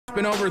It's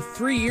been over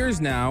 3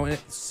 years now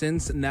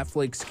since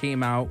Netflix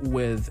came out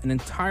with an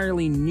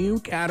entirely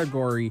new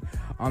category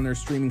on their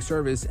streaming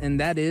service, and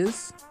that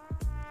is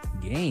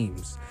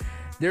games.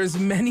 There's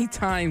many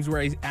times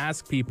where I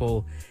ask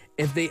people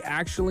if they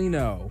actually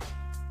know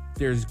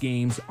there's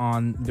games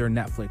on their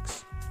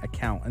Netflix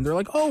account, and they're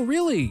like, oh,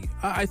 really?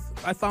 I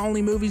thought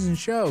only movies and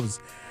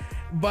shows.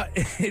 But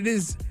it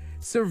is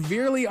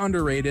severely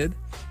underrated,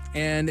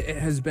 and it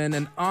has been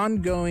an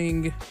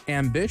ongoing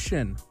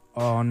ambition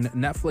on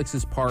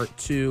Netflix's part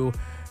to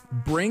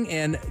bring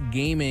in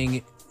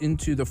gaming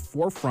into the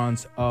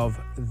forefront of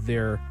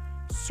their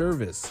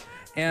service.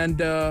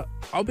 And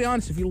I'll be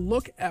honest, if you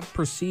look at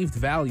perceived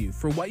value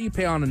for what you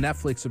pay on a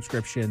Netflix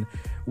subscription,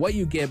 what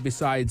you get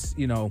besides,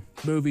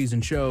 movies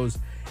and shows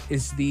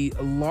is the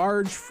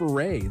large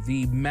foray,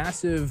 the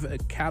massive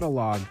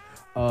catalog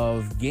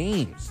of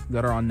games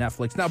that are on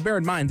Netflix. Now, bear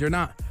in mind, they're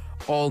not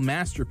all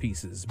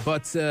masterpieces,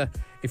 but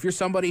if you're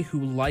somebody who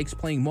likes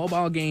playing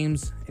mobile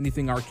games,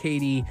 anything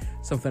arcadey,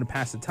 something to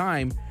pass the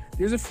time,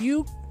 there's a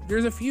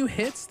few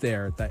hits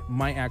there that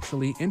might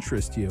actually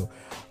interest you.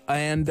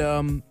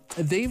 And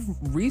they've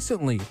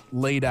recently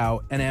laid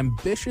out an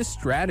ambitious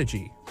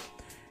strategy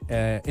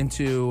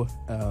into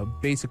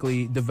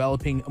basically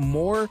developing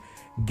more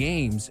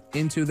games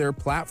into their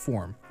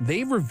platform.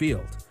 They've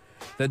revealed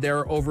that there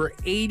are over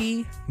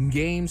 80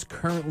 games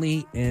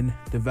currently in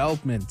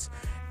development,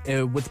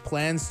 with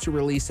plans to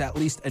release at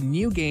least a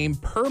new game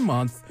per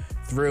month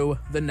through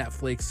the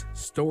Netflix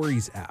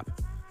Stories app.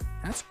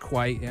 That's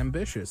quite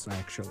ambitious,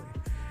 actually,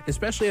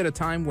 especially at a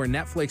time where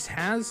Netflix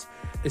has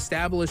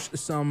established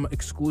some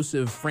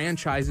exclusive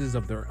franchises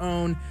of their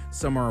own.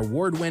 Some are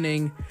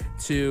award-winning.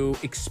 To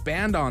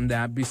expand on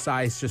that,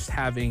 besides just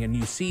having a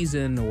new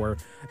season or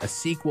a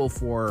sequel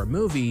for a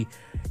movie,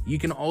 you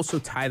can also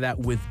tie that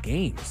with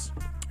games.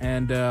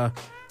 And I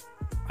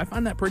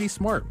find that pretty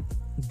smart.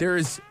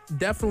 There's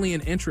definitely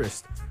an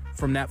interest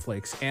from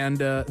Netflix, and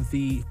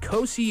the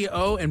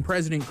co-CEO and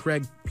president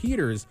Craig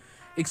Peters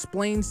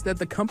explains that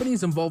the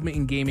company's involvement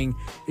in gaming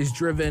is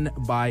driven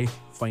by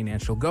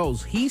financial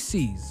goals. He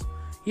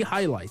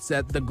highlights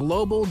that the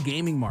global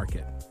gaming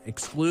market,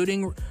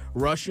 excluding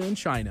Russia and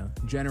China,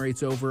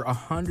 generates over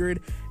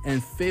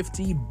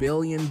 $150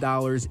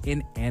 billion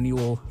in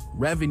annual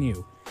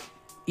revenue,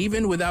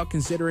 even without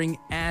considering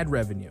ad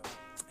revenue.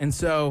 And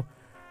so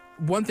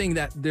one thing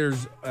that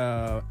there's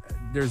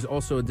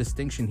also a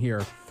distinction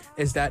here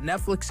is that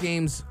Netflix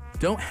games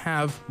don't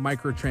have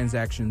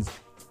microtransactions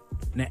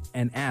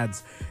and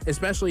ads,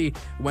 especially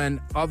when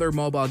other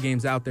mobile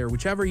games out there,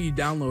 whichever you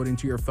download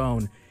into your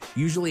phone,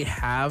 usually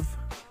have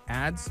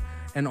ads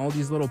and all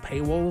these little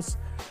paywalls.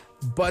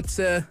 But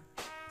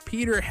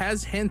Peter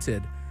has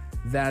hinted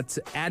that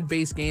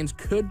ad-based games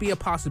could be a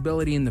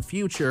possibility in the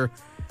future,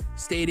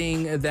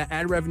 stating that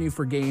ad revenue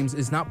for games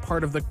is not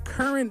part of the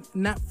current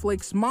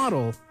Netflix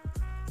model,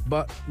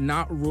 but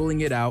not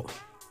ruling it out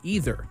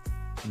either.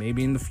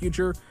 Maybe in the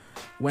future,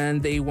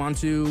 when they want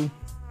to,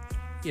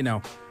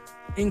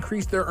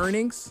 increase their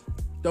earnings,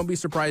 don't be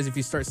surprised if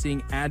you start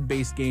seeing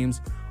ad-based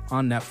games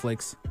on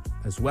Netflix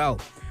as well.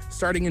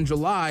 Starting in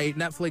July,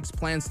 Netflix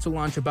plans to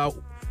launch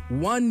about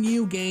one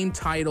new game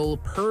title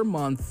per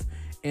month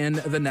in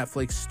the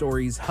Netflix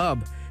Stories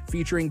Hub,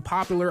 featuring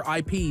popular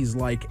IPs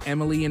like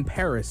Emily in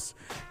Paris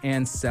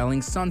and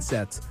Selling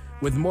Sunset,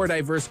 with more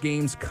diverse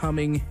games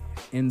coming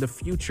in the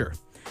future.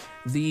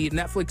 The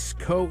Netflix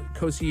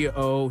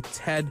co-CEO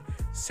Ted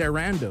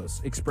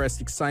Sarandos expressed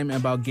excitement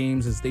about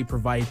games as they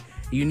provide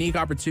a unique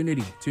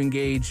opportunity to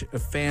engage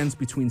fans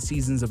between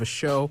seasons of a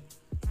show,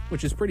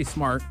 which is pretty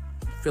smart,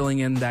 filling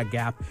in that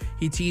gap.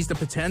 He teased the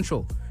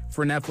potential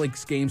for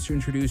Netflix games to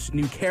introduce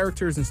new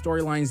characters and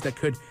storylines that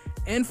could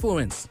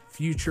influence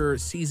future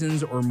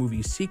seasons or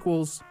movie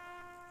sequels.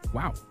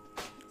 Wow.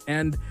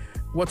 And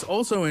what's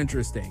also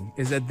interesting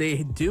is that they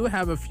do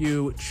have a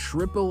few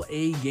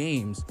AAA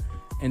games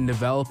in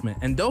development,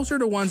 and those are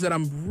the ones that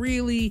I'm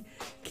really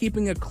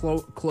keeping a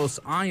close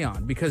eye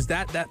on, because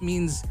that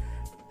means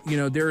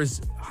there's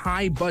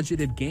high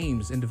budgeted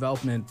games in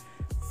development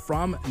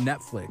from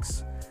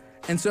Netflix.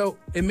 And so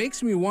it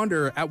makes me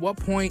wonder, at what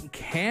point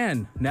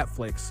can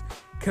Netflix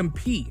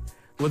compete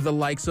with the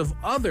likes of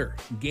other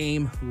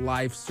game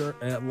live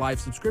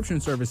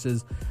subscription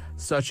services,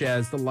 such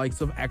as the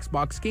likes of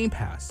Xbox Game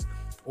Pass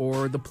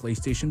or the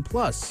PlayStation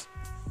Plus?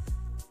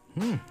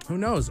 Who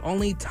knows?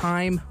 Only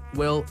time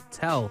will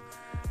tell.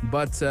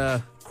 But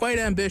quite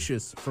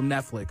ambitious from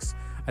Netflix.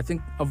 I think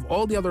of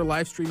all the other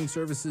live streaming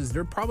services,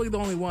 they're probably the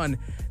only one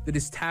that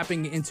is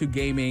tapping into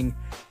gaming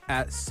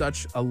at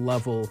such a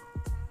level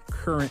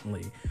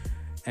currently.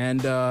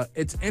 And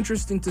it's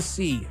interesting to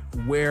see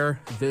where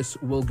this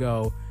will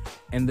go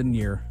in the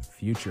near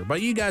future.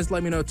 But you guys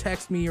let me know.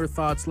 Text me your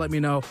thoughts. Let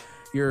me know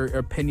your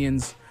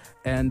opinions.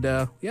 And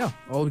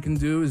all we can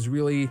do is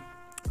really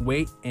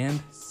wait and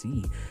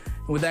see.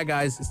 And with that,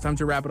 guys, it's time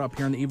to wrap it up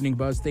here on the Evening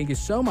Buzz. Thank you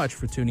so much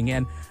for tuning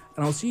in,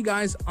 and I'll see you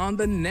guys on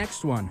the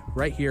next one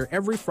right here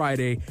every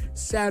Friday,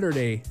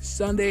 Saturday,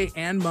 Sunday,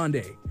 and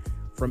Monday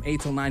from 8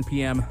 till 9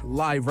 p.m.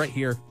 live right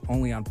here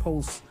only on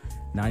Pulse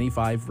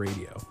 95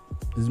 Radio.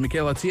 This is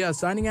Michaela Tia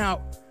signing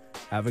out.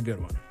 Have a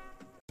good one.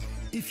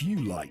 If you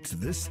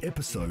liked this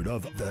episode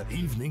of The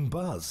Evening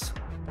Buzz,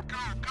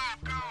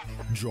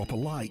 drop a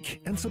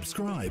like and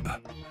subscribe.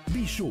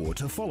 Be sure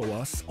to follow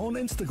us on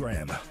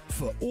Instagram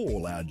for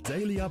all our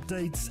daily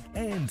updates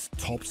and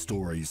top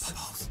stories.